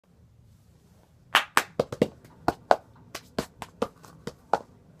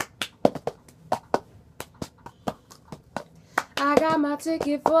I got my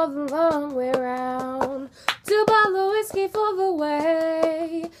ticket for the long way round. 2 bottles of whiskey for the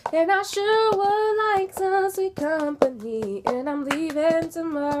way. And I sure would like some sweet company. And I'm leaving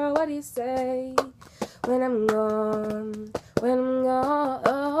tomorrow, what do you say? When I'm gone, you're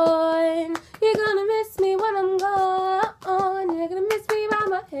gonna miss me when I'm gone. You're gonna miss me by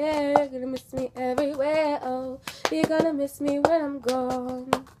my hair, you're gonna miss me everywhere. Oh, you're gonna miss me when I'm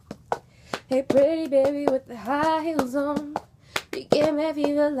gone. Hey pretty baby with the high heels on, you give me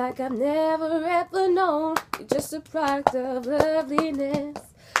fever like I've never ever known. You're just a product of loveliness.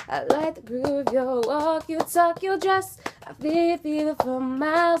 I like the groove of your walk, your talk, your dress. I feel fever from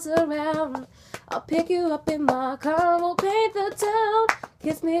miles around. I'll pick you up in my car, we'll paint the town.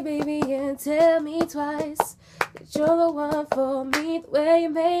 Kiss me, baby, and tell me twice that you're the one for me, the way you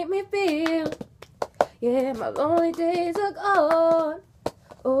make me feel. Yeah, my lonely days are gone.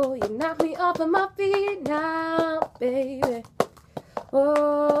 Oh, you knock me off of my feet now, baby.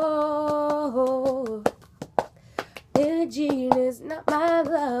 Oh, Billie Jean is not my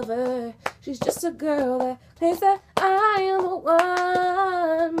lover. She's just a girl that thinks that I am the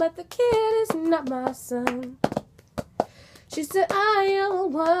one. But the kid is not my son. She said I am the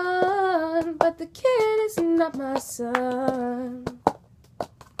one, but the kid is not my son.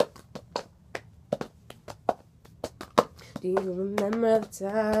 Do you remember the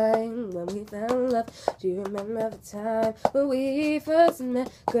time when we found love? Do you remember the time when we first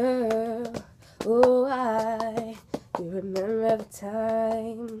met, girl? Oh, I do remember the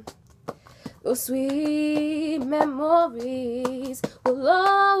time. Those sweet memories will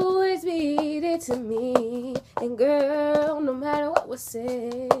always be there to me. And girl, no matter what was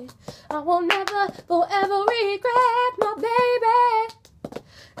said, I will never, forever regret my baby.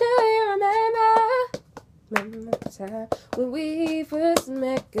 Do you remember? Remember the time when we first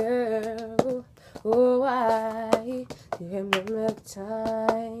met, girl? Oh, I do remember the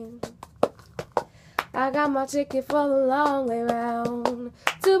time. I got my ticket for the long way round.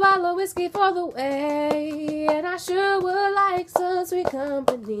 2 bottles of whiskey for the way. And I sure would like some sweet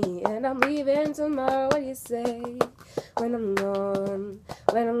company. And I'm leaving tomorrow, what do you say? When I'm gone,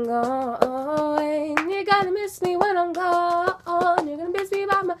 you're gonna miss me when I'm gone. You're gonna miss me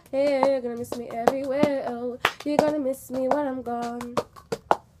by my hair, you're gonna miss me everywhere. Oh, you're gonna miss me when I'm gone.